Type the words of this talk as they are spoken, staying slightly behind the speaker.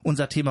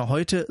Unser Thema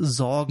heute: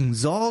 Sorgen.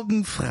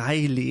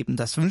 Sorgenfrei leben.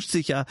 Das wünscht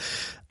sich ja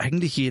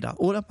eigentlich jeder,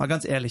 oder? Mal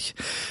ganz ehrlich.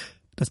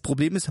 Das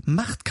Problem ist,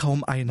 macht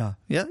kaum einer.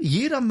 Ja,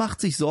 jeder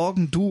macht sich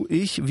Sorgen, du,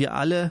 ich, wir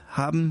alle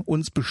haben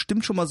uns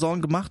bestimmt schon mal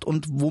Sorgen gemacht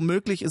und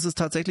womöglich ist es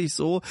tatsächlich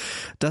so,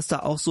 dass da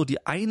auch so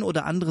die ein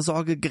oder andere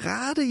Sorge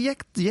gerade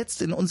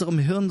jetzt in unserem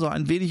Hirn so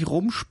ein wenig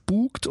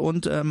rumspukt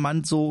und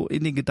man so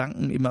in den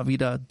Gedanken immer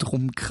wieder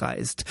drum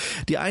kreist.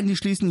 Die einen, die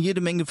schließen jede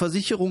Menge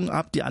Versicherungen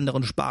ab, die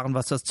anderen sparen,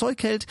 was das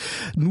Zeug hält,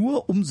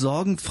 nur um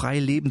sorgenfrei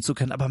leben zu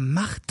können. Aber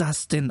macht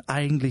das denn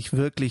eigentlich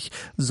wirklich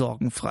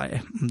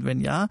sorgenfrei? Und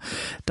wenn ja,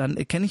 dann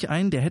kenne ich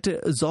einen, der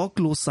hätte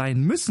sorglos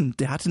sein müssen.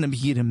 Der hatte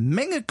nämlich jede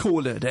Menge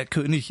Kohle, der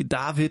König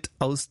David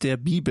aus der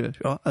Bibel,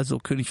 ja, also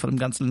König von dem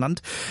ganzen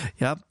Land.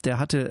 Ja, der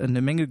hatte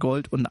eine Menge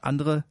Gold und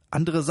andere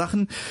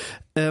Sachen.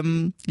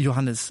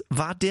 Johannes,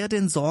 war der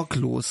denn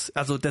sorglos?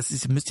 Also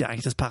müsste ja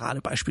eigentlich das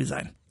Paradebeispiel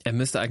sein. Er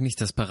müsste eigentlich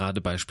das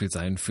Paradebeispiel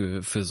sein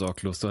für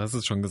sorglos. Du hast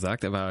es schon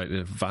gesagt, er war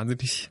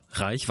wahnsinnig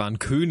reich, war ein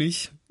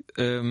König.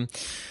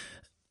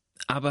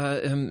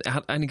 Aber er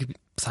hat einige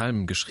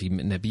Psalmen geschrieben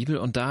in der Bibel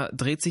und da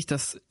dreht sich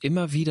das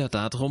immer wieder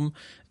darum,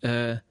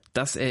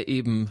 dass er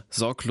eben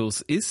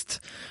sorglos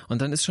ist.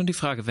 Und dann ist schon die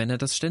Frage, wenn er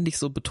das ständig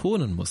so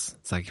betonen muss,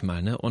 sag ich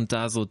mal, ne, und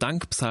da so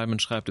Dankpsalmen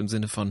schreibt im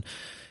Sinne von,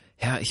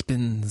 ja, ich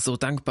bin so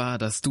dankbar,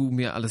 dass du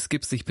mir alles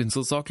gibst, ich bin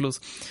so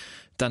sorglos,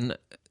 dann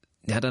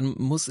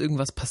muss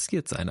irgendwas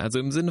passiert sein. Also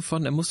im Sinne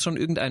von, er muss schon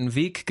irgendeinen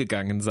Weg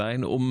gegangen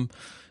sein, um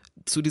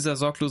zu dieser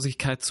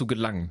Sorglosigkeit zu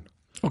gelangen.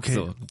 Okay.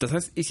 So, das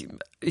heißt,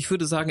 ich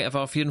würde sagen, er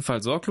war auf jeden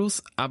Fall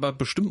sorglos, aber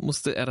bestimmt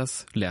musste er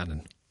das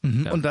lernen.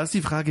 Mhm. Ja. Und da ist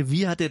die Frage,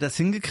 wie hat er das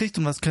hingekriegt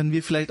und was können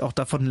wir vielleicht auch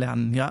davon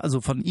lernen? Ja, also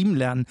von ihm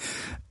lernen.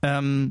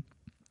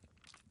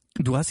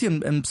 Du hast hier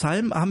im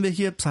Psalm, haben wir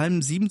hier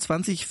Psalm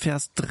 27,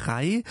 Vers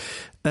 3.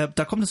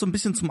 Da kommt es so ein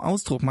bisschen zum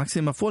Ausdruck. Magst du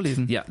dir mal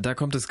vorlesen? Ja, da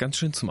kommt es ganz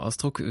schön zum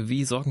Ausdruck,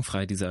 wie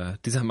sorgenfrei dieser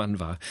Mann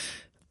war.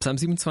 Psalm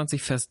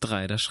 27, Vers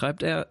 3, da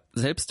schreibt er,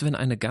 selbst wenn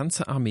eine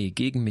ganze Armee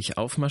gegen mich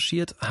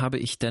aufmarschiert, habe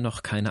ich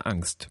dennoch keine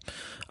Angst.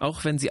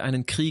 Auch wenn sie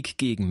einen Krieg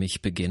gegen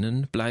mich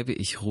beginnen, bleibe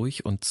ich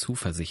ruhig und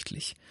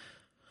zuversichtlich.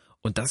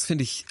 Und das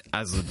finde ich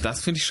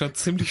schon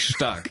ziemlich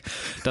stark,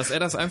 dass er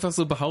das einfach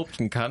so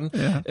behaupten kann.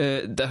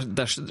 Ja.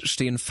 Da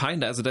stehen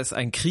Feinde, also da ist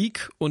ein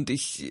Krieg und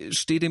ich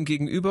stehe dem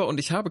gegenüber und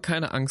ich habe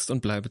keine Angst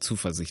und bleibe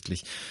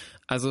zuversichtlich.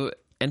 Also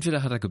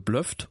entweder hat er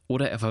geblufft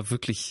oder er war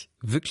wirklich,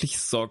 wirklich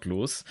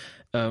sorglos.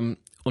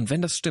 Und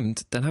wenn das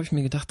stimmt, dann habe ich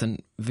mir gedacht, dann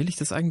will ich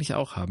das eigentlich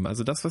auch haben.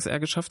 Also das, was er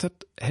geschafft hat,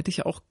 hätte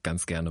ich auch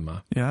ganz gerne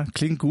mal. Ja,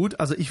 klingt gut.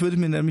 Also ich würde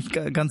mir nämlich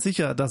ganz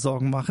sicher da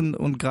Sorgen machen.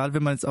 Und gerade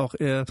wenn man jetzt auch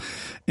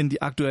in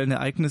die aktuellen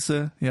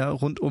Ereignisse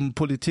rund um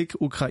Politik,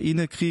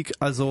 Ukraine-Krieg,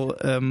 also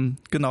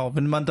genau,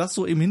 wenn man das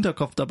so im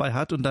Hinterkopf dabei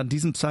hat und dann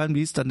diesen Psalm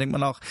liest, dann denkt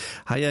man auch,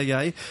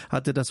 hei,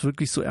 hat er das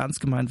wirklich so ernst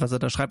gemeint, was er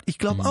da schreibt? Ich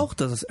glaube auch,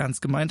 dass er es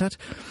ernst gemeint hat.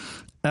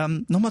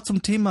 Nochmal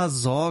zum Thema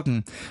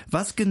Sorgen.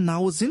 Was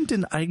genau sind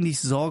denn eigentlich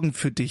Sorgen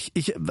für dich?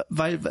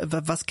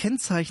 Was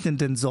kennzeichnen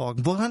denn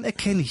Sorgen? Woran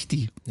erkenne ich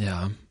die?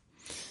 Ja.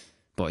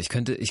 Ich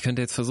könnte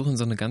jetzt versuchen,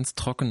 so eine ganz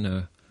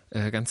trockene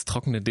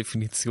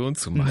Definition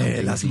zu machen.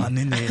 Nee, lass mal,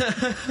 nee.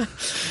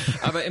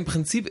 Aber im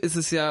Prinzip ist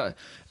es ja,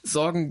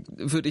 Sorgen,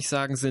 würde ich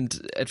sagen,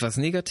 sind etwas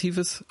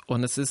Negatives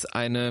und es ist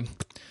eine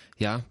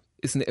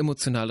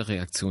emotionale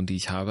Reaktion, die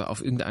ich habe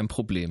auf irgendein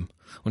Problem.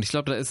 Und ich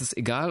glaube, da ist es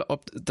egal,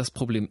 ob das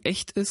Problem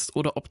echt ist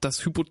oder ob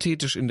das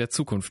hypothetisch in der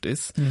Zukunft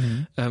ist.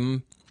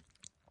 Mhm.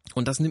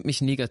 Und das nimmt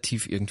mich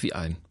negativ irgendwie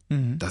ein.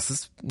 Mhm. Das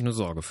ist eine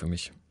Sorge für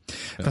mich.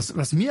 Ja.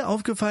 Was mir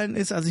aufgefallen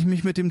ist, als ich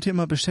mich mit dem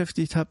Thema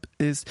beschäftigt habe,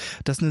 ist,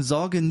 dass eine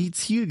Sorge nie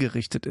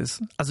zielgerichtet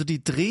ist. Also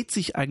die dreht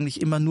sich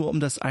eigentlich immer nur um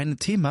das eine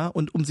Thema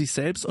und um sich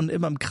selbst und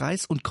immer im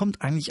Kreis und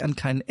kommt eigentlich an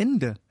kein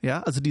Ende.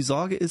 Ja, also die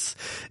Sorge ist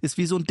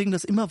wie so ein Ding,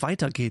 das immer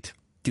weitergeht.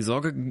 Die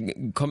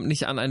Sorge kommt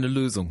nicht an eine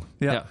Lösung.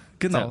 Ja,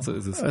 genau. Ja, so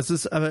ist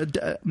es. Aber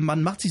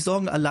man macht sich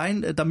Sorgen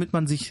allein, damit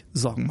man sich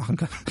Sorgen machen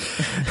kann.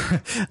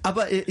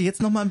 Aber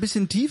jetzt noch mal ein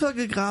bisschen tiefer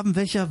gegraben,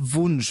 welcher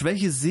Wunsch,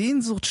 welche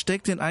Sehnsucht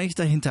steckt denn eigentlich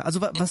dahinter? Also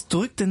was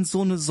drückt denn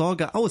so eine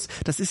Sorge aus?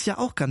 Das ist ja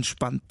auch ganz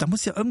spannend. Da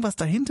muss ja irgendwas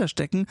dahinter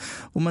stecken,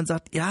 wo man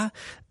sagt,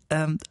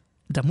 da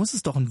muss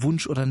es doch einen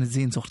Wunsch oder eine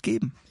Sehnsucht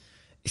geben.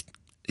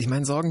 Ich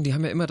meine, Sorgen, die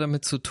haben ja immer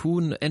damit zu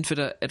tun,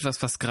 entweder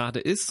etwas, was gerade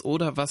ist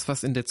oder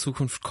was in der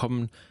Zukunft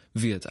kommen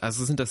wird.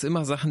 Also sind das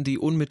immer Sachen, die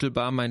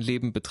unmittelbar mein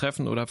Leben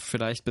betreffen oder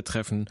vielleicht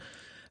betreffen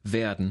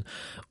werden.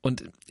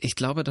 Und ich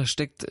glaube, da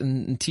steckt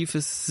ein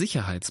tiefes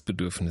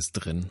Sicherheitsbedürfnis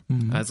drin.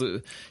 Mhm. Also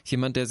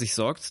jemand, der sich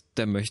sorgt,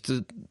 der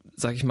möchte,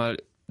 sag ich mal,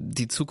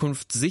 die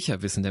Zukunft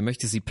sicher wissen, der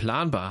möchte sie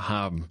planbar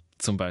haben,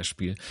 zum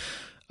Beispiel.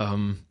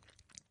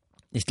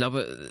 Ich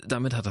glaube,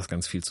 damit hat das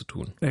ganz viel zu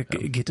tun.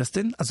 Geht das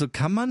denn? Also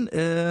kann man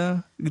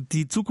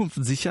die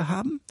Zukunft sicher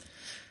haben?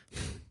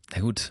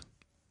 Na gut,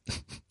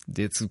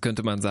 jetzt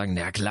könnte man sagen,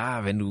 na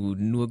klar, wenn du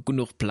nur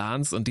genug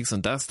planst und dies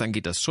und das, dann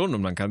geht das schon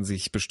und man kann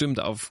sich bestimmt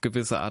auf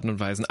gewisse Arten und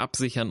Weisen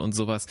absichern und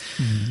sowas.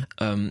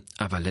 Mhm.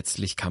 Aber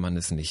letztlich kann man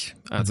es nicht.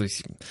 Also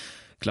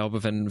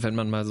glaube, wenn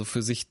man mal so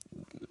für sich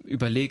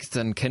überlegt,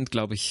 dann kennt,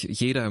 glaube ich,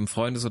 jeder im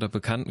Freundes- oder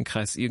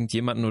Bekanntenkreis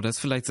irgendjemanden oder ist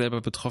vielleicht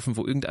selber betroffen,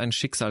 wo irgendein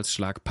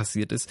Schicksalsschlag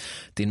passiert ist,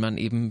 den man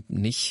eben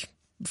nicht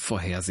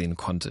vorhersehen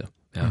konnte.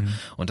 Ja,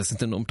 und das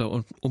sind dann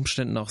unter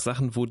Umständen auch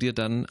Sachen, wo dir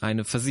dann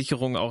eine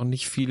Versicherung auch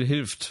nicht viel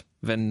hilft.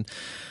 Wenn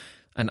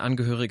ein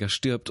Angehöriger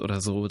stirbt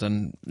oder so,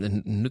 dann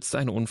nützt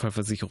eine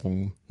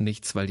Unfallversicherung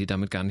nichts, weil die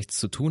damit gar nichts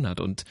zu tun hat.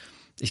 Und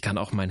ich kann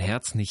auch mein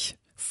Herz nicht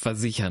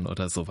versichern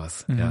oder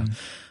sowas. Ja,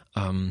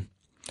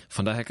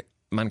 von daher,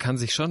 man kann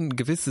sich schon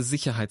gewisse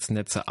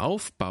Sicherheitsnetze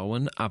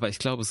aufbauen, aber ich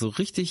glaube, so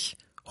richtig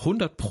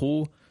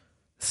 100%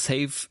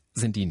 safe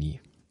sind die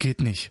nie.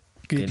 Geht nicht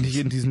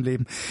in diesem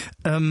Leben.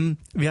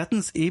 Wir hatten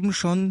es eben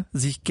schon,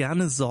 sich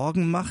gerne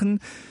Sorgen machen.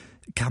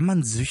 Kann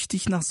man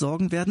süchtig nach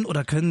Sorgen werden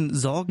oder können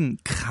Sorgen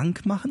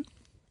krank machen?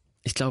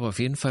 Ich glaube auf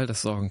jeden Fall,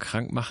 dass Sorgen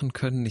krank machen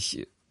können.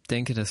 Ich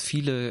denke, dass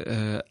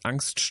viele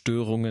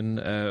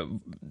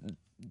Angststörungen,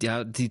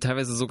 die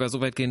teilweise sogar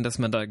so weit gehen, dass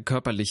man da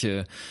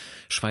körperliche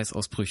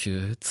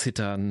Schweißausbrüche,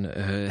 Zittern,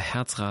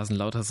 Herzrasen,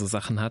 lauter so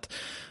Sachen hat.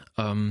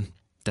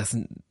 Das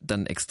sind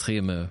dann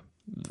extreme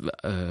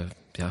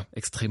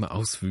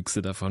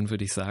Auswüchse davon,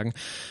 würde ich sagen.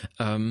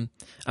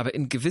 Aber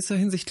in gewisser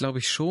Hinsicht glaube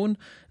ich schon,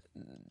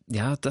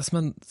 ja, dass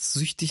man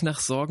süchtig nach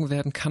Sorgen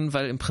werden kann,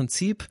 weil im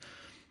Prinzip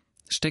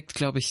steckt,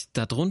 glaube ich,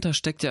 darunter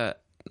steckt ja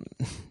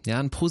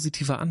ein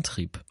positiver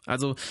Antrieb.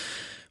 Also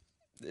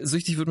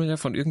süchtig wird man ja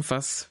von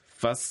irgendwas,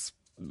 was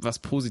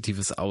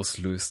Positives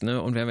auslöst,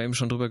 ne? Und wir haben ja eben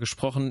schon drüber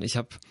gesprochen, ich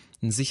habe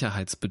ein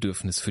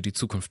Sicherheitsbedürfnis für die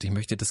Zukunft. Ich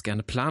möchte das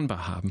gerne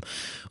planbar haben.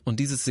 Und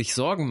dieses sich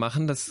Sorgen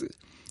machen, das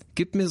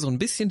gibt mir so ein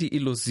bisschen die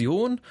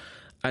Illusion,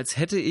 als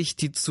hätte ich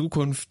die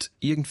Zukunft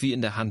irgendwie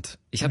in der Hand.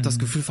 Ich habe das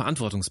Gefühl,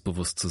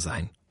 verantwortungsbewusst zu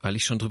sein, weil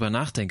ich schon drüber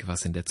nachdenke,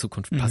 was in der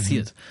Zukunft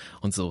passiert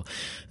und so.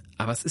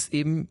 Aber es ist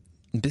eben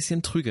ein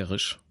bisschen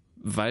trügerisch,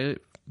 weil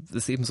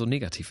es eben so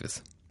negativ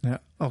ist. Ja,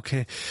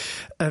 okay.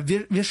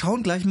 Wir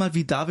schauen gleich mal,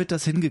 wie David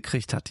das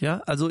hingekriegt hat,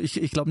 ja? Also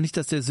ich glaube nicht,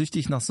 dass der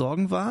süchtig nach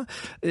Sorgen war.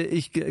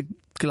 Ich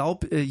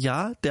glaube,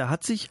 ja, der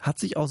hat sich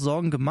auch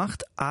Sorgen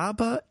gemacht,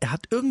 aber er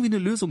hat irgendwie eine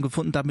Lösung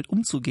gefunden, damit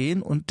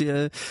umzugehen und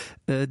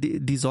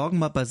die Sorgen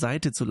mal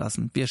beiseite zu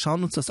lassen. Wir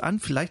schauen uns das an.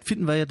 Vielleicht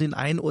finden wir ja den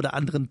einen oder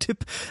anderen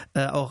Tipp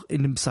auch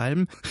in dem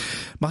Psalm.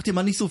 Mach dir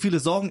mal nicht so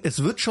viele Sorgen,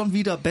 es wird schon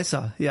wieder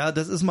besser. Ja,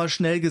 das ist mal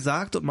schnell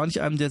gesagt und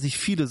manch einem, der sich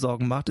viele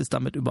Sorgen macht, ist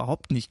damit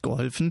überhaupt nicht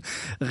geholfen.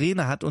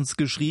 Rena hat uns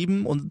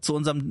geschrieben und zu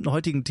unserem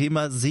heutigen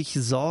Thema sich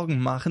Sorgen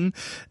machen.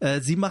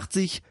 Sie macht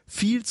sich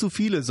viel zu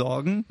viele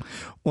Sorgen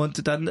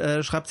und dann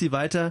schreibt sie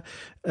weiter,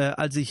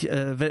 als ich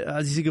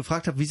sie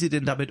gefragt habe, wie sie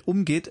denn damit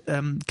umgeht,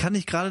 kann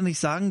ich gerade nicht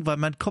sagen, weil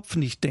mein Kopf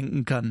nicht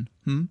denken kann.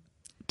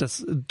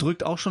 Das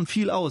drückt auch schon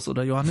viel aus,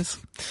 oder Johannes?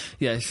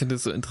 Ja, ich finde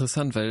es so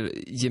interessant, weil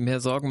je mehr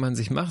Sorgen man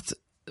sich macht,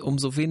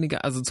 umso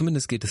weniger, also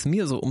zumindest geht es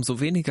mir so,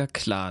 umso weniger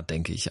klar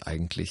denke ich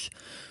eigentlich.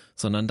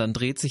 Sondern dann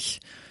dreht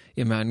sich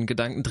in meinen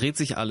Gedanken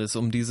alles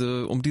um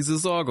diese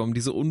Sorge, um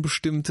diese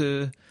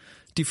unbestimmte,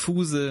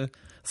 diffuse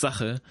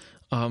Sache.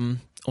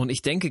 Und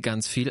ich denke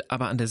ganz viel,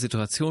 aber an der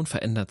Situation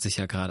verändert sich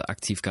ja gerade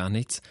aktiv gar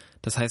nichts.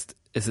 Das heißt,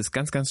 es ist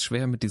ganz, ganz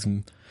schwer mit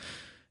diesem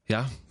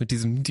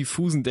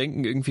diffusen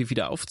Denken irgendwie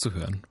wieder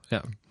aufzuhören.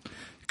 Ja.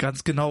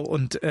 Ganz genau.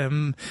 Und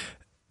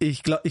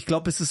ich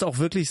glaube, es ist auch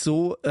wirklich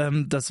so,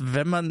 dass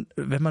wenn man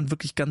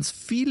wirklich ganz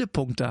viele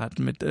Punkte hat,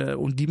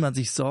 um die man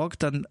sich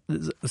sorgt, dann,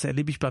 das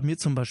erlebe ich bei mir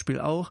zum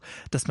Beispiel auch,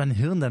 dass mein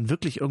Hirn dann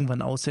wirklich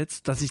irgendwann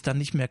aussetzt, dass ich dann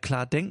nicht mehr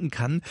klar denken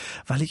kann,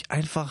 weil ich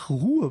einfach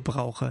Ruhe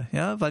brauche,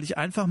 ja, weil ich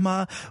einfach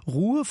mal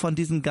Ruhe von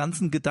diesen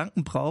ganzen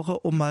Gedanken brauche,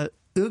 um mal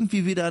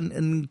irgendwie wieder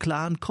einen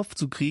klaren Kopf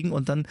zu kriegen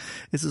und dann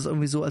ist es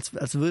irgendwie so,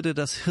 als würde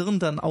das Hirn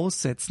dann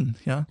aussetzen,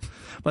 ja,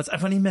 weil es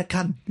einfach nicht mehr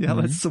kann, ja,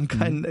 weil es zu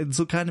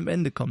keinem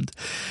Ende kommt.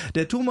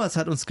 Der Thomas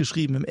hat uns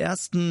geschrieben im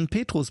 1.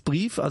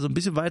 Petrusbrief, also ein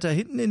bisschen weiter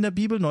hinten in der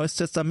Bibel, Neues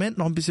Testament,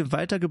 noch ein bisschen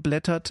weiter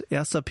geblättert,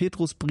 1.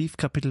 Petrusbrief,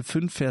 Kapitel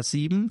 5, Vers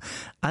 7,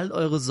 all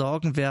eure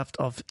Sorgen werft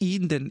auf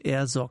ihn, denn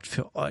er sorgt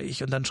für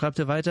euch. Und dann schreibt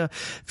er weiter,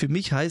 für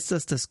mich heißt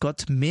das, dass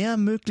Gott mehr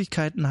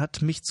Möglichkeiten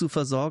hat, mich zu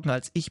versorgen,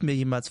 als ich mir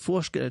jemals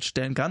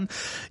vorstellen kann.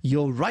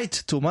 You're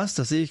right, Thomas,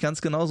 das sehe ich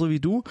ganz genauso wie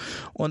du.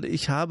 Und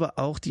ich habe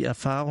auch die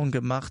Erfahrung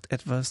gemacht,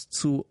 etwas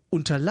zu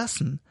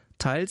unterlassen.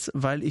 Teils,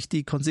 weil ich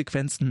die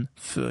Konsequenzen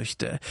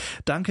fürchte.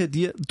 Danke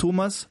dir,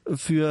 Thomas,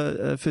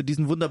 für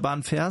diesen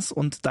wunderbaren Vers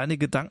und deine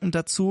Gedanken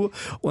dazu.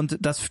 Und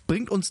das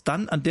bringt uns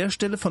dann an der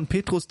Stelle von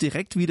Petrus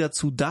direkt wieder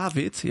zu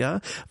David,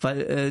 ja,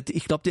 weil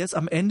ich glaube, der ist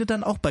am Ende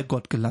dann auch bei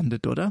Gott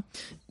gelandet, oder?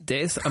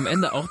 Der ist am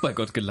Ende auch bei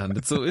Gott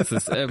gelandet, so ist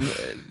es.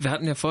 Wir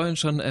hatten ja vorhin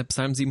schon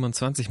Psalm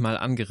 27 mal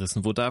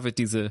angerissen, wo David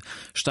diese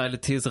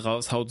steile These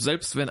raushaut,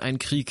 selbst wenn ein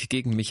Krieg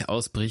gegen mich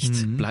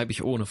ausbricht, bleibe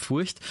ich ohne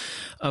Furcht.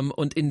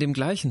 Und in dem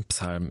gleichen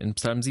Psalm, in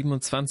Psalm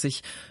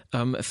 27,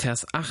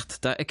 Vers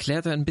 8, da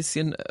erklärt er ein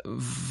bisschen,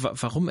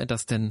 warum er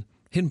das denn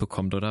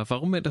hinbekommt oder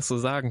warum er das so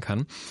sagen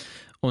kann.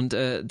 Und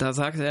da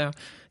sagt er,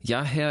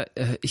 ja Herr,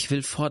 ich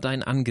will vor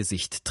dein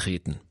Angesicht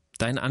treten.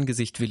 Dein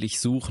Angesicht will ich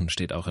suchen,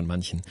 steht auch in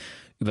manchen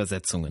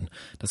Übersetzungen.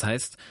 Das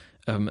heißt,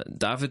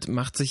 David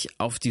macht sich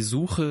auf die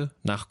Suche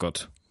nach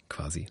Gott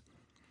quasi.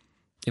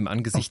 im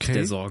Angesicht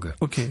der Sorge.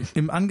 Okay,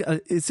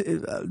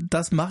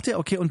 das macht er,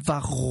 okay. Und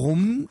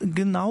warum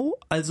genau?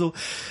 Also,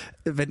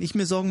 wenn ich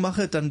mir Sorgen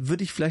mache, dann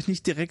würde ich vielleicht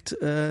nicht direkt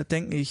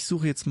denken, ich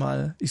suche jetzt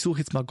mal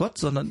Gott,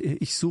 sondern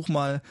ich suche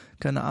mal,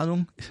 keine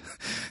Ahnung,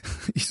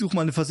 ich suche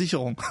mal eine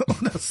Versicherung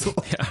oder so.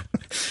 Ja.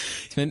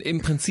 Ich meine,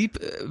 im Prinzip,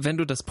 wenn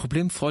du das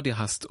Problem vor dir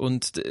hast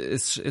und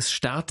es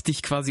starrt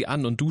dich quasi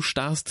an und du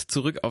starrst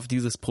zurück auf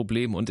dieses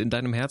Problem und in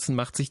deinem Herzen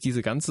macht sich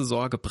diese ganze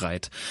Sorge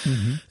breit,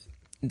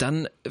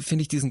 dann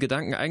finde ich diesen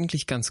Gedanken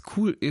eigentlich ganz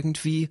cool,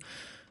 irgendwie,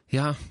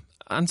 ja,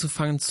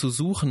 anzufangen zu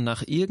suchen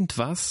nach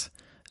irgendwas,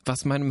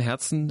 was meinem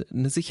Herzen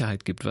eine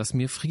Sicherheit gibt, was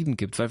mir Frieden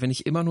gibt. Weil wenn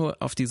ich immer nur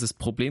auf dieses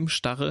Problem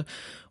starre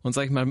und,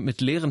 sag ich mal,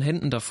 mit leeren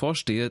Händen davor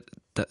stehe,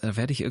 da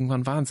werde ich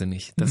irgendwann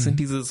wahnsinnig. Das sind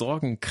diese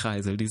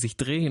Sorgenkreisel, die sich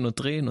drehen und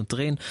drehen und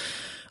drehen.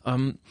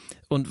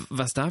 Und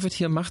was David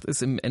hier macht,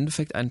 ist im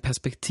Endeffekt ein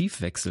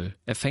Perspektivwechsel.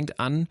 Er fängt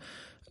an,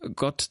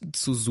 Gott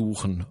zu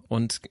suchen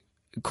und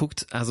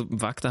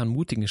wagt da einen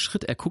mutigen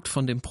Schritt. Er guckt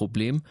von dem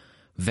Problem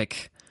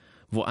weg,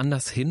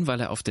 woanders hin, weil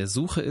er auf der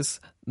Suche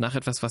ist nach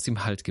etwas, was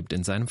ihm Halt gibt.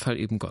 In seinem Fall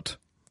eben Gott.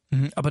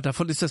 Aber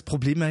davon ist das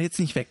Problem ja jetzt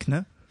nicht weg,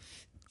 ne?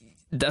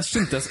 Das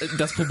stimmt,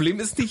 das Problem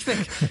ist nicht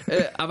weg.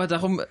 Aber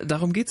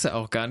darum geht's ja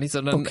auch gar nicht,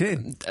 sondern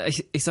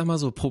ich sag mal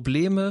so,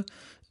 Probleme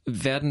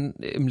werden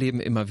im Leben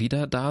immer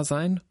wieder da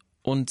sein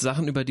und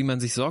Sachen, über die man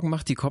sich Sorgen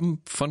macht, die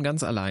kommen von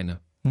ganz alleine.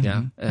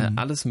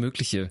 Alles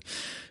Mögliche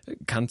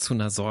kann zu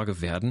einer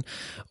Sorge werden.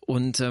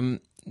 Und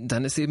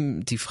dann ist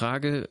eben die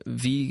Frage,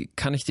 wie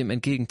kann ich dem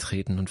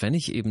entgegentreten? Und wenn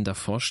ich eben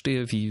davor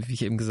stehe, wie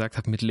ich eben gesagt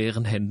habe, mit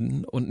leeren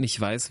Händen und nicht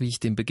weiß, wie ich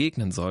dem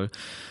begegnen soll,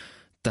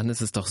 dann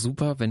ist es doch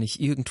super, wenn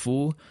ich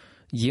irgendwo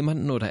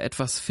jemanden oder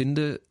etwas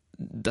finde,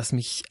 das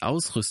mich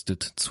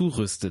ausrüstet,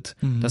 zurüstet.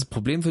 Das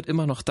Problem wird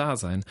immer noch da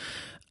sein.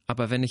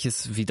 Aber wenn ich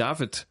es wie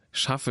David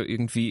schaffe,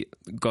 irgendwie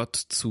Gott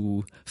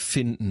zu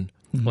finden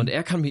und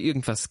er kann mir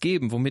irgendwas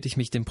geben, womit ich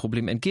mich dem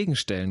Problem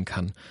entgegenstellen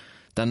kann,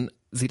 dann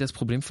sieht das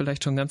Problem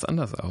vielleicht schon ganz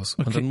anders aus.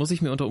 Okay. Und dann muss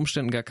ich mir unter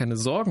Umständen gar keine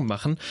Sorgen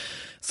machen,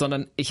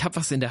 sondern ich habe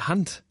was in der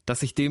Hand,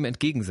 das ich dem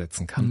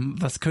entgegensetzen kann.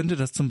 Was könnte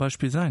das zum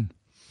Beispiel sein?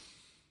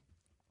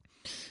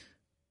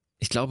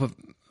 Ich glaube,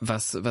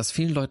 was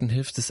vielen Leuten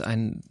hilft, ist so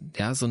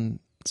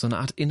eine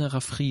Art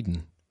innerer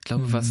Frieden. Ich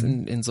glaube, was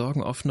in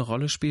Sorgen oft eine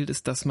Rolle spielt,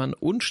 ist, dass man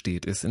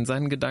unstet ist in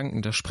seinen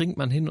Gedanken. Da springt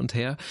man hin und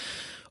her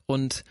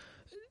und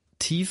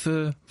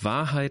tiefe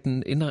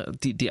Wahrheiten,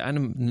 die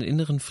einem einen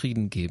inneren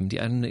Frieden geben, die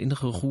einem eine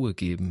innere Ruhe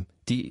geben,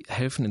 die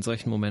helfen in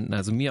solchen Momenten,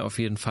 also mir auf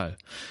jeden Fall.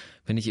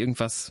 Wenn ich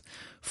irgendwas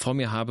vor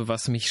mir habe,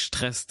 was mich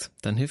stresst,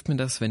 dann hilft mir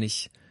das, wenn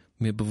ich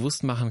mir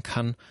bewusst machen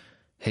kann,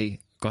 hey,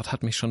 Gott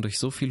hat mich schon durch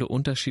so viele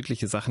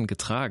unterschiedliche Sachen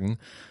getragen,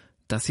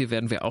 das hier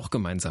werden wir auch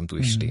gemeinsam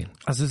durchstehen.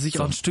 Also sich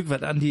auch ein Stück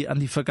weit an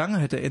die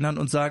Vergangenheit erinnern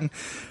und sagen,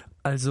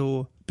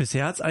 also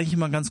bisher hat es eigentlich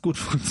immer ganz gut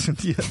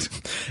funktioniert.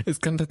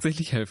 Es kann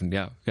tatsächlich helfen,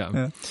 ja.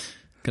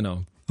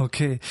 Genau.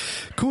 Okay,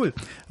 cool.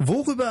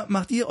 Worüber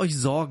macht ihr euch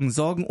Sorgen?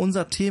 Sorgen,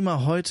 unser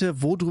Thema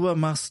heute. Worüber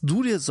machst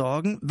du dir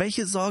Sorgen?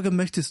 Welche Sorge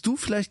möchtest du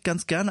vielleicht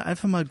ganz gerne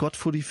einfach mal Gott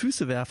vor die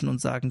Füße werfen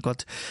und sagen,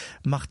 Gott,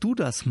 mach du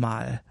das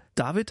mal?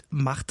 David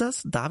macht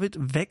das. David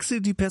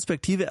wechselt die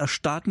Perspektive. Er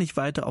starrt nicht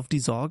weiter auf die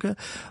Sorge,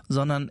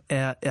 sondern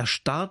er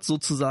starrt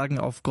sozusagen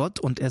auf Gott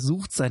und er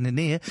sucht seine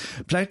Nähe.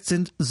 Vielleicht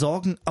sind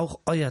Sorgen auch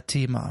euer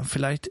Thema.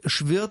 Vielleicht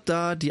schwirrt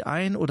da die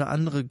ein oder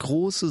andere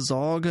große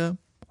Sorge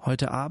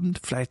heute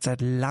Abend, vielleicht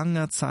seit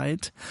langer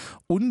Zeit,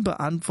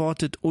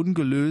 unbeantwortet,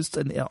 ungelöst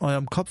in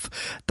eurem Kopf,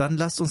 dann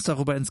lasst uns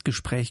darüber ins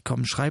Gespräch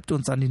kommen. Schreibt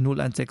uns an die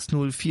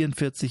 0160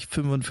 44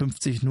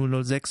 55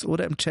 006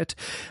 oder im Chat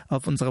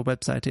auf unserer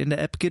Webseite. In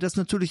der App geht das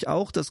natürlich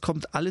auch. Das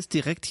kommt alles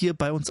direkt hier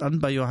bei uns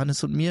an, bei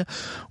Johannes und mir.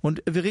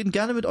 Und wir reden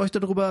gerne mit euch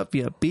darüber.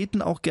 Wir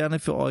beten auch gerne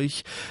für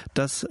euch,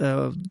 dass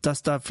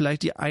da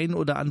vielleicht die ein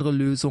oder andere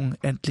Lösung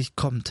endlich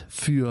kommt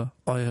für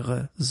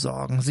eure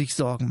Sorgen, sich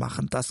Sorgen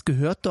machen. Das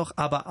gehört doch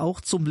aber auch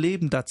zum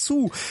Leben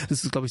dazu.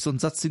 Das ist, glaube ich, so ein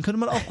Satz, den könnte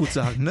man auch gut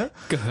sagen, ne?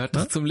 Gehört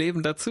doch zum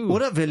Leben dazu.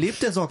 Oder wer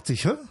lebt, der sorgt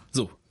sich, hä?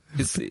 So.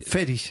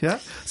 Fertig, ja?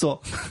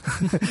 So.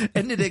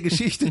 Ende der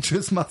Geschichte.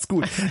 Tschüss, macht's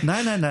gut.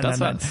 Nein.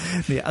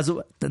 Nee,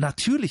 also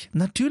natürlich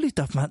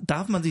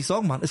darf man sich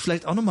Sorgen machen. Ist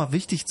vielleicht auch nochmal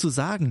wichtig zu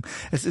sagen.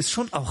 Es ist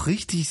schon auch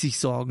richtig, sich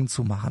Sorgen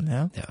zu machen,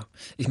 ja? Ja.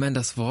 Ich meine,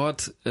 das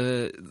Wort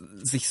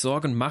sich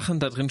Sorgen machen,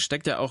 da drin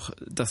steckt ja auch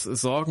das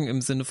Sorgen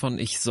im Sinne von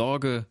ich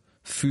sorge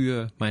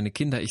für meine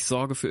Kinder, ich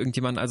sorge für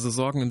irgendjemanden, also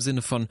Sorgen im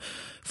Sinne von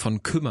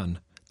kümmern.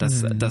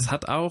 Das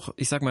hat auch,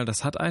 ich sag mal,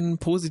 das hat einen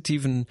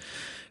positiven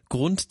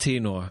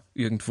Grundtenor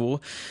irgendwo,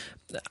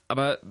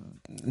 aber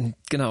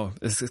genau,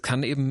 es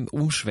kann eben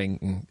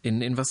umschwenken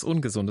in was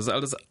Ungesundes.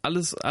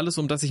 Alles,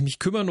 um das ich mich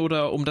kümmern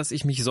oder um das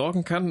ich mich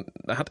sorgen kann,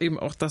 hat eben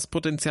auch das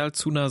Potenzial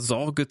zu einer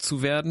Sorge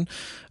zu werden,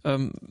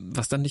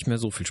 was dann nicht mehr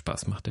so viel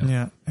Spaß macht.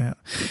 Ja.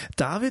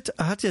 David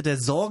hat ja der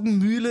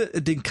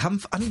Sorgenmühle den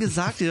Kampf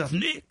angesagt. Er sagt,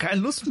 nee,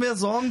 keine Lust mehr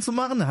Sorgen zu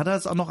machen. Hat er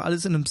das auch noch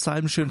alles in einem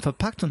Psalm schön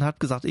verpackt und hat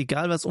gesagt,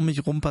 egal was um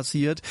mich rum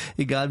passiert,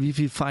 egal wie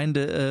viele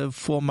Feinde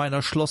vor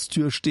meiner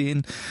Schlosstür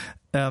stehen,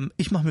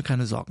 ich mache mir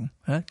keine Sorgen.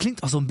 Ja?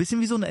 Klingt auch so ein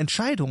bisschen wie so eine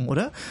Entscheidung,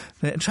 oder?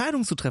 Eine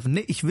Entscheidung zu treffen.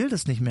 Nee, ich will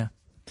das nicht mehr.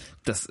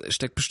 Das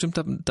steckt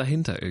bestimmt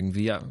dahinter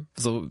irgendwie, ja.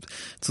 So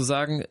zu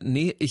sagen,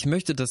 nee, ich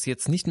möchte das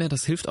jetzt nicht mehr,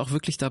 das hilft auch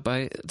wirklich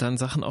dabei, dann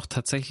Sachen auch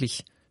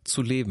tatsächlich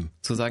zu leben.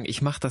 Zu sagen,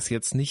 ich mache das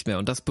jetzt nicht mehr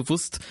und das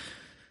bewusst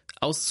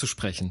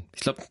auszusprechen.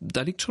 Ich glaube,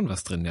 da liegt schon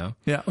was drin, ja.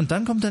 Ja, und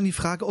dann kommt dann die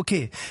Frage,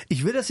 okay,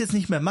 ich will das jetzt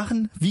nicht mehr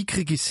machen, wie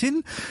kriege ich's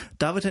hin?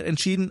 David hat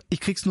entschieden, ich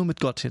krieg's nur mit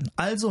Gott hin.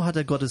 Also hat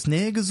er Gottes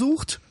Nähe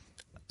gesucht,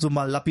 so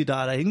mal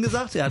lapidar dahin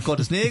gesagt, er hat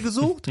Gottes Nähe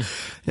gesucht.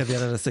 Ja, wie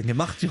hat er das denn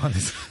gemacht,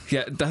 Johannes?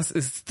 Ja, das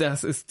ist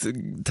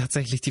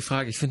tatsächlich die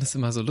Frage. Ich finde es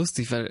immer so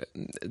lustig, weil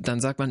dann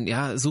sagt man,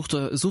 ja, such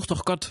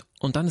doch Gott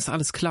und dann ist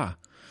alles klar.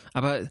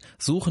 Aber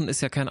suchen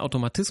ist ja kein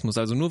Automatismus.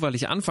 Also nur weil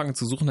ich anfange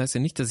zu suchen, heißt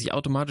ja nicht, dass ich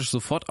automatisch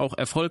sofort auch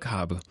Erfolg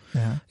habe.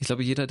 Ja. Ich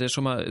glaube, jeder, der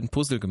schon mal ein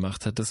Puzzle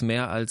gemacht hat, das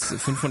mehr als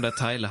 500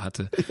 Teile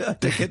hatte, ja,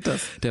 der kennt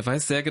das. Der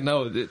weiß sehr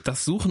genau,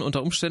 dass Suchen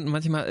unter Umständen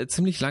manchmal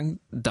ziemlich lang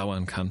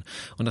dauern kann.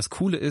 Und das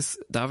Coole ist,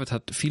 David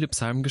hat viele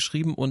Psalmen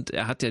geschrieben und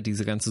er hat ja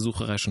diese ganze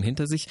Sucherei schon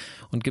hinter sich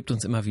und gibt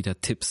uns immer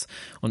wieder Tipps.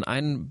 Und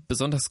einen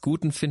besonders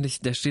guten, finde ich,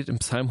 der steht im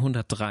Psalm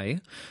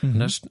 103. Und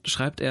da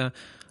schreibt er,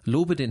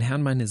 lobe den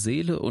Herrn meine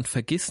Seele und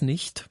vergiss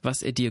nicht,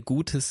 was er dir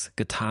Gutes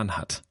getan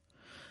hat.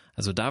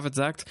 Also David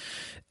sagt,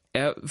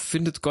 er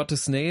findet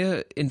Gottes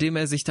Nähe, indem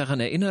er sich daran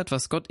erinnert,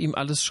 was Gott ihm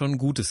alles schon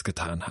Gutes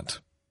getan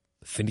hat.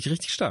 Finde ich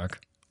richtig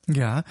stark.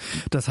 Ja,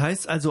 das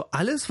heißt also,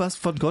 alles, was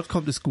von Gott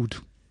kommt, ist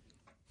gut.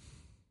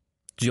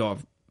 Ja,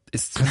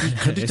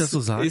 könnte ich das so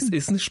sagen?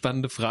 Ist eine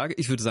spannende Frage.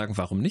 Ich würde sagen,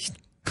 warum nicht?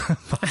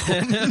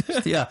 Warum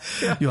nicht? Ja,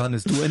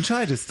 Johannes, du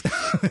entscheidest.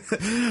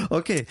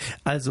 Okay,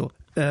 also,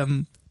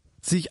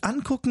 sich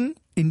angucken,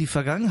 in die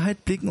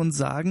Vergangenheit blicken und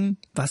sagen,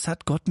 was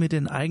hat Gott mir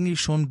denn eigentlich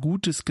schon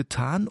Gutes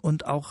getan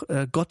und auch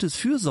Gottes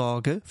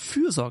Fürsorge,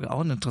 auch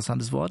ein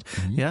interessantes Wort,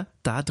 ja,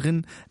 da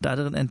drin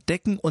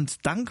entdecken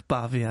und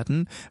dankbar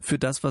werden für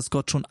das, was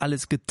Gott schon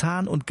alles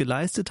getan und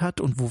geleistet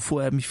hat und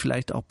wovor er mich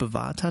vielleicht auch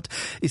bewahrt hat.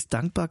 Ist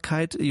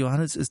Dankbarkeit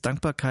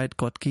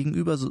Gott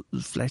gegenüber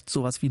vielleicht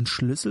sowas wie ein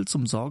Schlüssel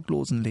zum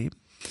sorglosen Leben?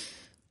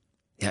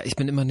 Ja, ich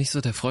bin immer nicht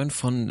so der Freund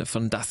von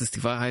das ist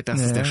die Wahrheit,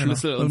 das ist der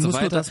Schlüssel und so weiter.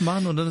 Du musst nur das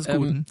machen und dann ist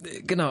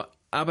gut. Genau,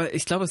 aber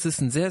ich glaube, es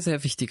ist ein sehr,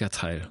 sehr wichtiger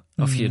Teil,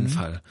 auf jeden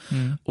Fall.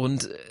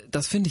 Und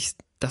das finde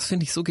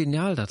ich so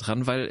genial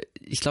daran, weil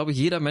ich glaube,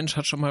 jeder Mensch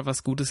hat schon mal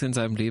was Gutes in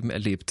seinem Leben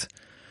erlebt.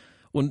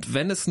 Und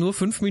wenn es nur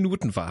 5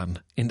 Minuten waren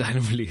in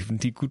deinem Leben,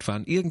 die gut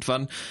waren,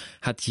 irgendwann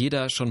hat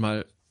jeder schon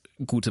mal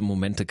gute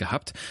Momente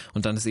gehabt.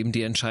 Und dann ist eben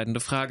die entscheidende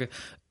Frage,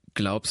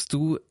 glaubst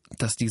du,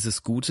 dass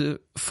dieses Gute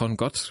von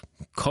Gott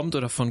kommt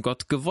oder von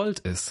Gott gewollt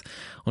ist?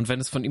 Und wenn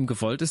es von ihm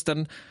gewollt ist,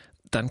 dann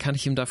kann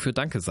ich ihm dafür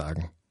Danke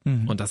sagen.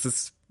 Und das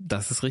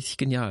ist richtig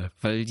genial,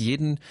 weil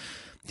jeden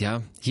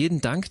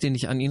Dank, den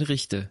ich an ihn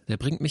richte, der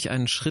bringt mich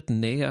einen Schritt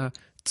näher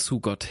zu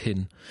Gott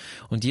hin.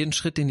 Und jeden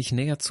Schritt, den ich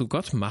näher zu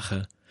Gott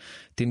mache,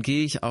 den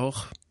gehe ich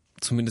auch,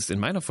 zumindest in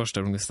meiner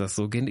Vorstellung ist das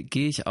so,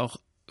 gehe ich auch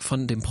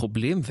von dem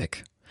Problem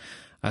weg.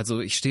 Also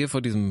ich stehe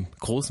vor diesem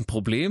großen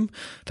Problem,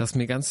 das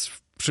mir ganz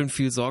schön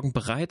viel Sorgen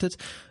bereitet.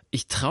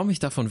 Ich traue mich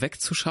davon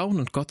wegzuschauen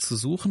und Gott zu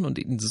suchen und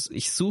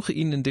ich suche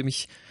ihn, indem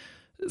ich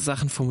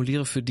Sachen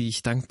formuliere, für die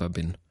ich dankbar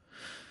bin.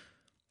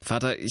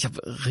 Vater, ich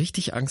habe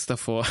richtig Angst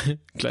davor,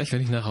 gleich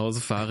wenn ich nach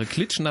Hause fahre,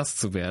 klitschnass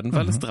zu werden,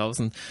 weil es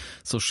draußen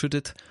so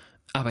schüttet.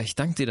 Aber ich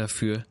danke dir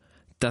dafür,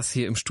 dass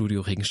hier im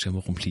Studio Regenschirme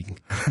rumliegen.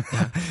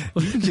 Ja.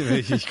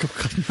 Welche? Ich guck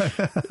gerade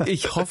mal.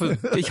 Ich hoffe.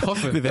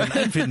 Wir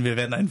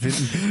werden einen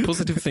finden.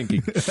 Positive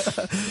Thinking.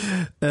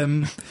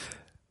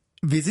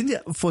 Wir sind ja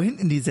vorhin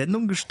in die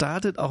Sendung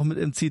gestartet, auch mit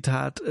einem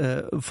Zitat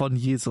von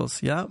Jesus.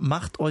 Ja,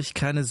 macht euch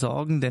keine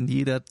Sorgen, denn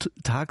jeder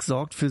Tag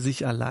sorgt für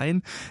sich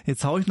allein.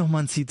 Jetzt hau ich noch mal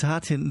ein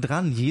Zitat hinten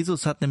dran.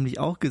 Jesus hat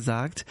nämlich auch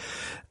gesagt,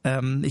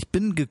 ich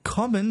bin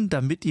gekommen,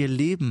 damit ihr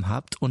Leben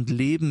habt und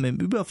Leben im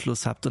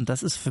Überfluss habt. Und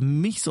das ist für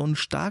mich so ein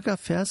starker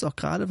Vers, auch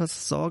gerade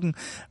was Sorgen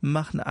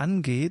machen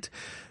angeht,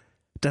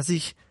 dass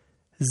ich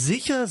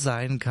sicher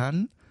sein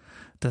kann,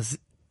 dass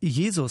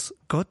Jesus,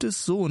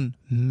 Gottes Sohn,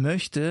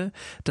 möchte,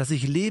 dass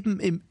ich Leben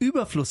im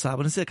Überfluss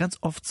habe. Und es ist ja ganz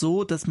oft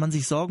so, dass man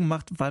sich Sorgen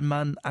macht, weil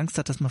man Angst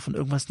hat, dass man von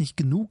irgendwas nicht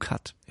genug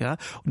hat. Ja.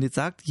 Und jetzt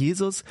sagt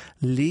Jesus,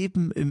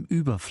 Leben im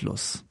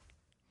Überfluss.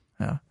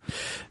 Ja.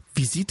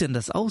 Wie sieht denn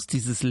das aus,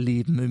 dieses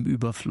Leben im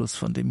Überfluss,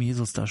 von dem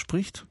Jesus da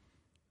spricht?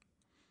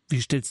 Wie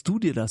stellst du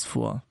dir das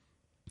vor?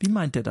 Wie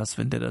meint er das,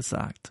 wenn der das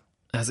sagt?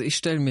 Also ich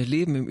stelle mir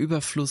Leben im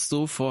Überfluss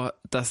so vor,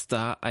 dass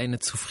da eine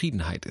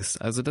Zufriedenheit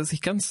ist. Also dass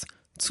ich ganz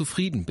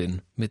zufrieden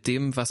bin mit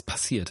dem, was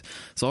passiert.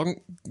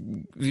 Sorgen,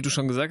 wie du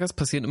schon gesagt hast,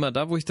 passieren immer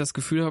da, wo ich das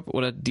Gefühl habe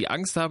oder die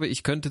Angst habe,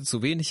 ich könnte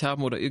zu wenig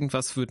haben oder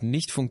irgendwas würde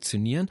nicht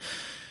funktionieren.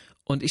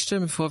 Und ich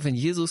stelle mir vor, wenn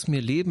Jesus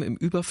mir Leben im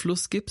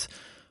Überfluss gibt,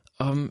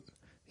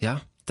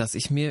 dass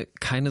ich mir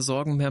keine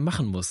Sorgen mehr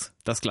machen muss.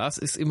 Das Glas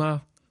ist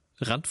immer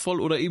randvoll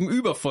oder eben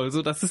übervoll,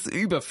 so dass es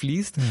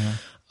überfließt.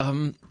 Ja.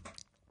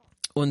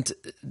 Und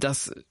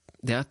das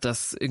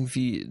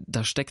irgendwie,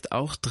 da steckt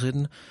auch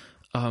drin,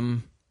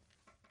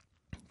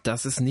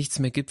 dass es nichts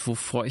mehr gibt,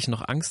 wovor ich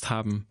noch Angst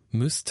haben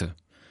müsste.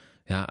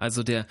 Ja,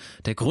 also der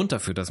Grund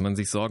dafür, dass man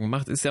sich Sorgen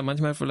macht, ist ja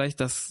manchmal vielleicht,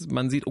 dass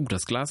man sieht, oh,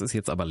 das Glas ist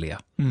jetzt aber leer.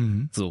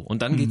 So,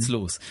 und dann geht's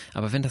los.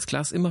 Aber wenn das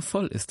Glas immer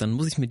voll ist, dann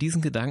muss ich mir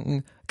diesen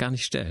Gedanken gar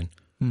nicht stellen.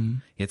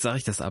 Jetzt sage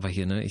ich das aber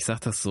hier, ne? Ich sage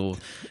das so,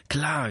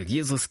 klar,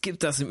 Jesus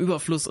gibt das im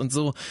Überfluss und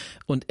so.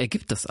 Und er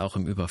gibt das auch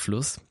im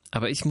Überfluss.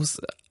 Aber ich muss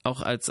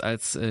auch als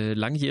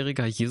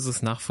langjähriger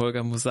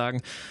Jesus-Nachfolger muss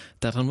sagen,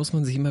 daran muss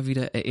man sich immer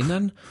wieder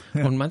erinnern.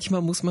 Ja. Und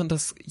manchmal muss man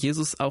das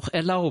Jesus auch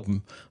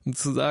erlauben. Und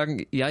zu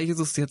sagen, ja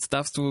Jesus, jetzt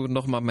darfst du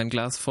nochmal mein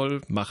Glas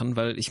voll machen,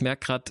 weil ich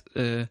merke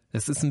gerade,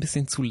 es ist ein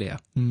bisschen zu leer.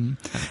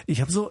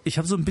 Ich habe so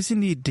ein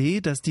bisschen die Idee,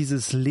 dass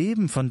dieses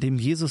Leben, von dem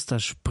Jesus da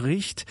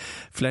spricht,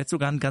 vielleicht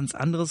sogar ein ganz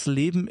anderes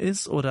Leben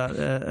ist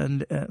oder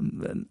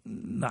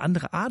eine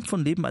andere Art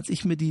von Leben, als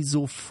ich mir die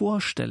so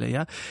vorstelle.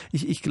 Ja,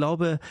 ich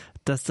glaube,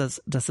 dass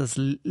das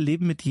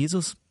Leben mit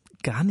Jesus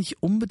gar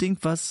nicht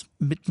unbedingt was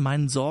mit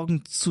meinen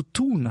Sorgen zu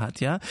tun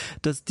hat, ja,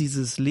 dass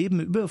dieses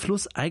Leben im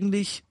Überfluss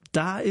eigentlich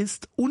da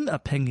ist,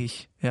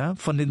 unabhängig, ja,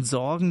 von den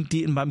Sorgen,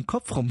 die in meinem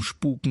Kopf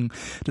rumspuken.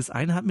 Das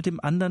eine hat mit dem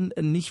anderen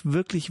nicht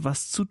wirklich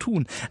was zu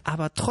tun.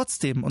 Aber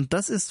trotzdem, und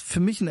das ist für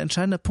mich ein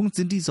entscheidender Punkt,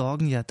 sind die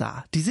Sorgen ja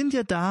da. Die sind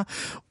ja da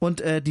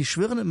und die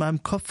schwirren in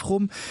meinem Kopf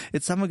rum.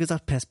 Jetzt haben wir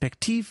gesagt,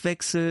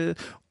 Perspektivwechsel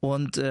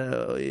und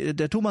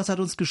der Thomas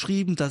hat uns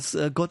geschrieben, dass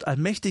Gott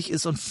allmächtig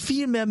ist und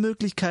viel mehr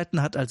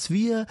Möglichkeiten hat als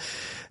wir.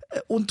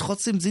 Und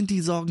trotzdem sind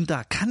die Sorgen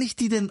da. Kann ich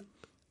die denn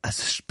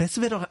Also das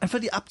Beste wäre doch einfach,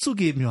 die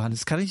abzugeben,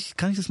 Johannes. Kann ich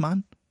das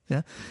machen?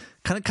 Ja?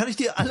 Kann ich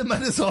dir alle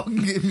meine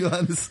Sorgen geben,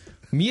 Johannes?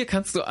 Mir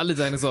kannst du alle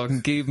deine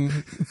Sorgen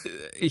geben.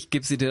 Ich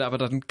gebe sie dir aber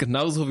dann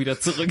genauso wieder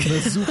zurück.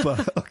 Das ist super,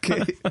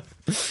 okay.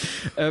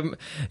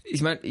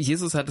 Ich meine,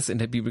 Jesus hat es in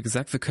der Bibel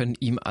gesagt, wir können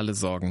ihm alle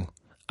Sorgen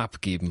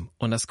abgeben.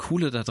 Und das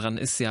Coole daran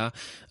ist ja,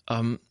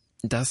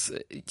 dass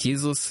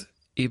Jesus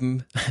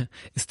eben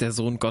ist der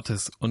Sohn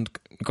Gottes. Und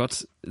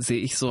Gott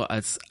sehe ich so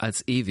als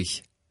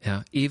ewig.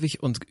 Ja,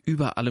 ewig und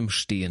über allem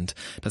stehend.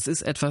 Das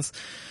ist etwas,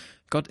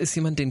 Gott ist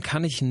jemand, den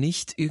kann ich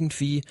nicht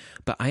irgendwie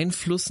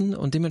beeinflussen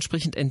und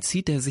dementsprechend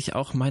entzieht er sich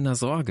auch meiner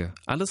Sorge.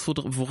 Alles,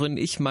 worin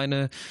ich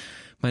meine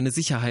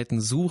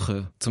Sicherheiten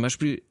suche, zum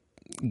Beispiel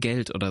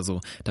Geld oder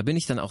so, da bin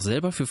ich dann auch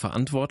selber für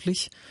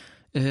verantwortlich,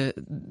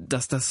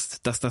 dass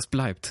das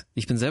bleibt.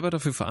 Ich bin selber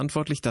dafür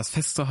verantwortlich, das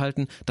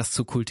festzuhalten, das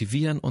zu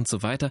kultivieren und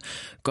so weiter.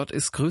 Gott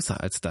ist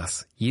größer als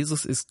das.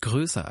 Jesus ist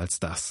größer als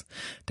das.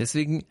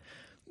 Deswegen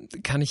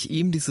kann ich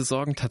ihm diese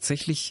Sorgen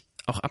tatsächlich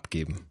auch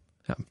abgeben.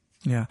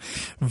 Ja,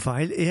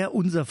 weil er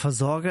unser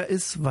Versorger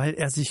ist, weil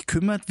er sich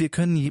kümmert. Wir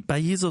können bei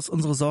Jesus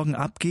unsere Sorgen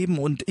abgeben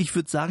und ich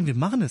würde sagen, wir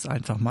machen es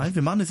einfach mal.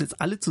 Wir machen es jetzt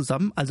alle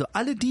zusammen. Also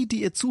alle die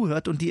ihr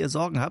zuhört und die ihr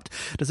Sorgen habt,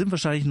 das sind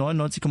wahrscheinlich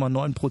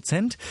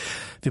 99,9%.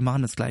 Wir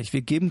machen es gleich.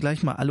 Wir geben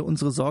gleich mal alle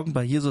unsere Sorgen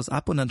bei Jesus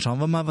ab und dann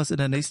schauen wir mal, was in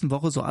der nächsten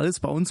Woche so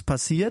alles bei uns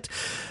passiert.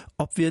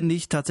 Ob wir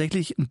nicht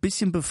tatsächlich ein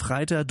bisschen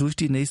befreiter durch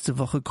die nächste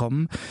Woche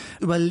kommen.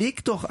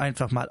 Überleg doch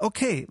einfach mal,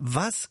 okay,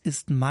 was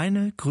ist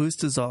meine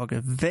größte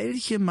Sorge?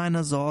 Welche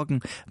meiner Sorgen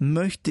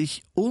möchte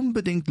ich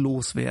unbedingt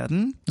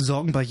loswerden?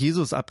 Sorgen bei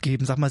Jesus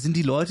abgeben. Sag mal, sind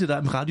die Leute da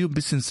im Radio ein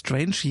bisschen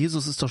strange?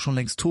 Jesus ist doch schon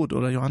längst tot,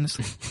 oder Johannes?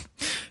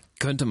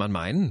 Könnte man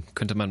meinen.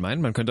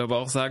 Man könnte aber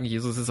auch sagen,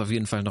 Jesus ist auf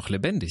jeden Fall noch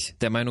lebendig.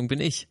 Der Meinung bin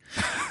ich.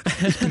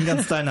 Ich bin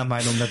ganz deiner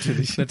Meinung,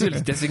 natürlich.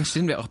 Natürlich, deswegen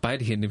stehen wir auch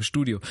beide hier in dem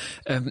Studio.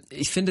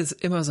 Ich finde es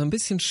immer so ein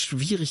bisschen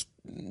schwierig,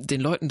 den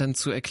Leuten dann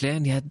zu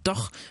erklären, ja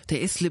doch, der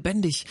ist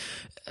lebendig,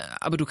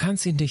 aber du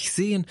kannst ihn nicht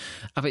sehen.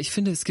 Aber ich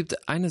finde, es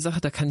gibt eine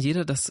Sache, da kann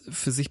jeder das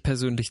für sich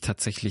persönlich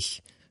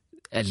tatsächlich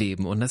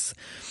erleben. Und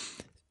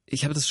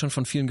ich habe das schon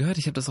von vielen gehört,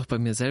 ich habe das auch bei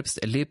mir selbst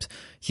erlebt.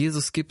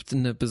 Jesus gibt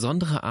eine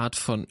besondere Art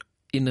von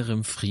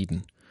innerem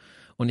Frieden.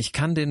 Und ich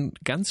kann den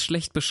ganz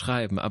schlecht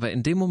beschreiben, aber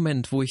in dem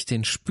Moment, wo ich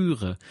den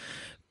spüre,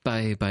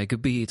 bei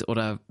Gebet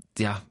oder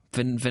ja,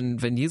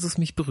 wenn Jesus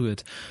mich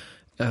berührt,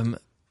 dann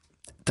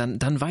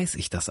weiß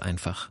ich das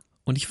einfach.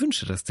 Und ich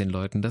wünsche das den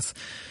Leuten,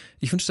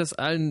 ich wünsche das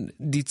allen,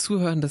 die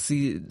zuhören, dass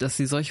sie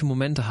solche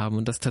Momente haben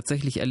und das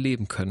tatsächlich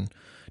erleben können.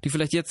 Die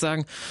vielleicht jetzt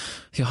sagen,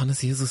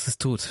 Johannes, Jesus ist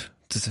tot.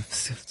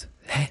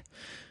 Hä?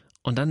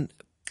 Und dann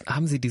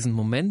haben sie diesen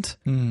Moment,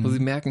 wo sie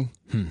merken,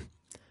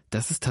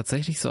 das ist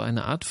tatsächlich so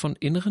eine Art von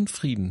inneren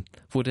Frieden,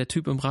 wo der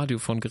Typ im Radio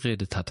von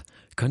geredet hat.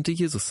 Könnte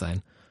Jesus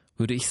sein.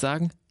 Würde ich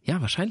sagen,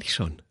 ja, wahrscheinlich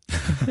schon.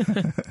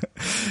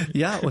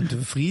 Ja, und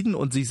Frieden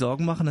und sich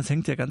Sorgen machen, das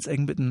hängt ja ganz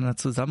eng miteinander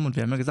zusammen. Und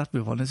wir haben ja gesagt,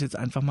 wir wollen es jetzt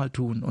einfach mal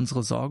tun.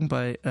 Unsere Sorgen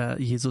bei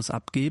Jesus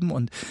abgeben.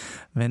 Und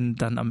wenn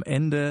dann am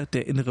Ende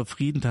der innere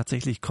Frieden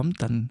tatsächlich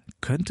kommt, dann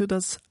könnte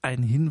das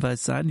ein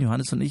Hinweis sein.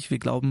 Johannes und ich, wir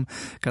glauben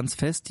ganz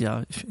fest,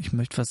 ja, ich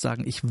möchte fast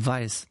sagen, ich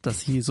weiß,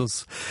 dass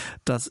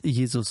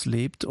Jesus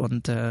lebt.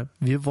 Und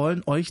wir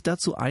wollen euch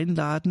dazu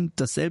einladen,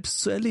 das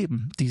selbst zu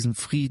erleben. Diesen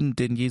Frieden,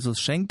 den Jesus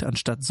schenkt,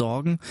 anstatt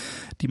Sorgen,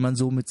 die man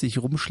so mit sich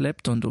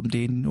rumschleppt und um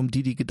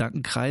die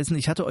Gedanken kreisen.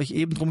 Ich hatte euch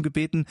eben drum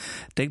gebeten,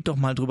 denkt doch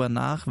mal drüber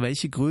nach,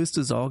 welche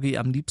größte Sorge ihr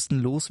am liebsten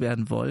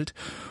loswerden wollt.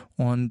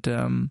 Und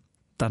dann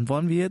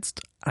wollen wir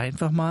jetzt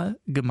einfach mal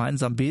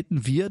gemeinsam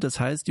beten. Wir, das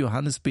heißt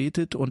Johannes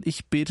betet und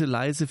ich bete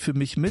leise für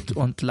mich mit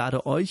und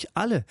lade euch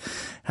alle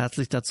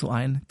herzlich dazu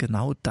ein,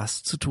 genau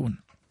das zu tun.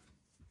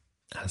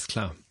 Alles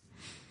klar.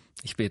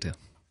 Ich bete.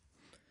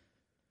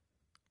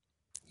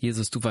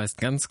 Jesus, du weißt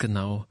ganz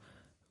genau,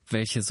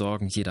 welche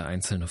Sorgen jeder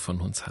Einzelne von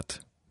uns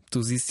hat.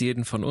 Du siehst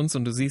jeden von uns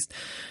und du siehst,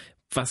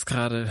 was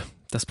gerade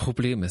das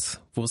Problem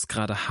ist, wo es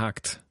gerade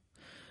hakt.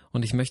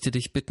 Und ich möchte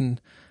dich bitten,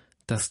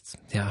 dass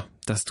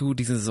du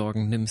diese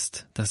Sorgen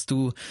nimmst, dass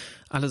du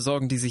alle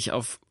Sorgen, die sich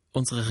auf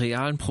unsere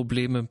realen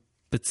Probleme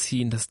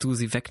beziehen, dass du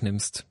sie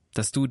wegnimmst,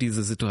 dass du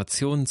diese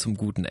Situationen zum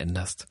Guten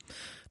änderst,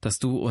 dass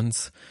du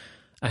uns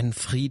einen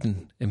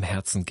Frieden im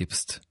Herzen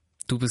gibst.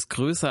 Du bist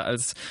größer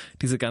als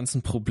diese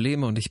ganzen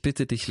Probleme und ich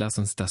bitte dich, lass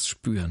uns das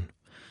spüren.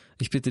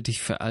 Ich bitte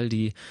dich für all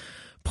die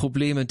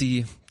Probleme,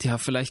 die ja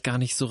vielleicht gar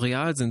nicht so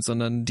real sind,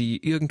 sondern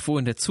die irgendwo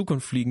in der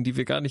Zukunft liegen, die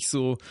wir gar nicht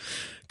so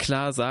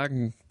klar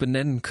sagen,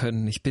 benennen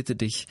können. Ich bitte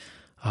dich,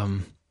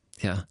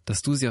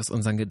 dass du sie aus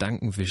unseren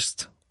Gedanken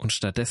wischst und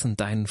stattdessen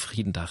deinen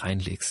Frieden da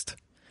reinlegst.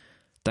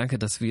 Danke,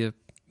 dass wir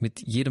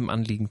mit jedem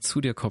Anliegen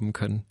zu dir kommen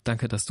können.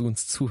 Danke, dass du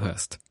uns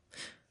zuhörst.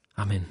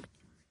 Amen.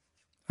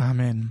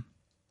 Amen.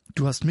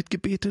 Du hast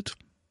mitgebetet?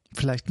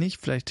 Vielleicht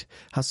nicht, vielleicht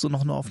hast du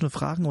noch eine offene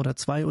Frage oder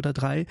 2 oder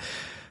 3.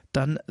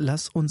 Dann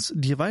lass uns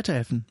dir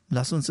weiterhelfen.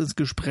 Lass uns ins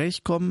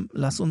Gespräch kommen,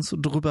 lass uns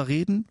drüber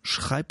reden.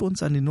 Schreib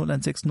uns an die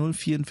 0160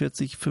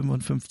 44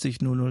 55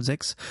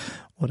 006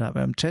 oder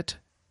beim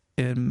Chat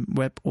im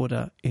Web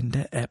oder in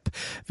der App.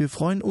 Wir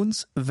freuen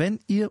uns, wenn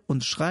ihr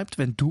uns schreibt,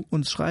 wenn du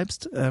uns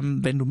schreibst.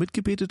 Wenn du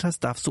mitgebetet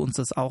hast, darfst du uns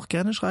das auch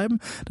gerne schreiben.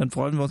 Dann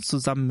freuen wir uns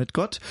zusammen mit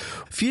Gott.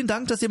 Vielen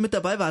Dank, dass ihr mit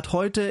dabei wart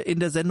heute in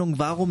der Sendung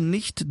Warum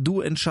nicht, du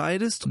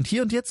entscheidest. Und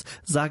hier und jetzt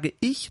sage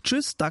ich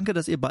Tschüss. Danke,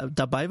 dass ihr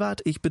dabei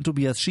wart. Ich bin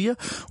Tobias Schier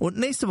und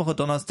nächste Woche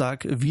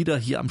Donnerstag wieder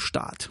hier am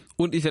Start.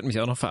 Und ich werde mich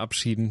auch noch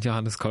verabschieden.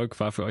 Johannes Kolk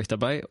war für euch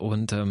dabei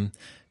und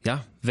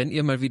wenn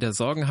ihr mal wieder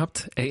Sorgen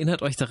habt,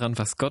 erinnert euch daran,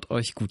 was Gott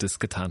euch Gutes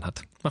getan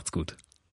hat. Macht's gut.